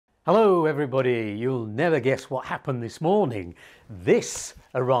Hello everybody, you'll never guess what happened this morning. This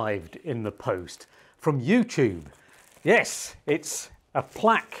arrived in the post from YouTube. Yes, it's a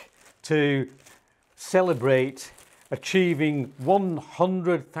plaque to celebrate achieving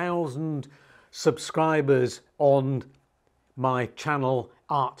 100,000 subscribers on my channel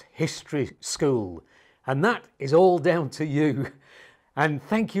Art History School. And that is all down to you. And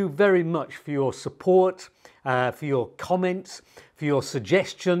thank you very much for your support, for your comments, for your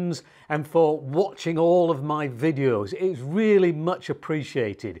suggestions, and for watching all of my videos. It's really much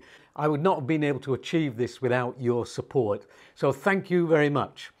appreciated. I would not have been able to achieve this without your support. So thank you very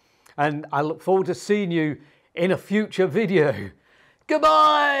much. And I look forward to seeing you in a future video.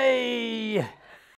 Goodbye!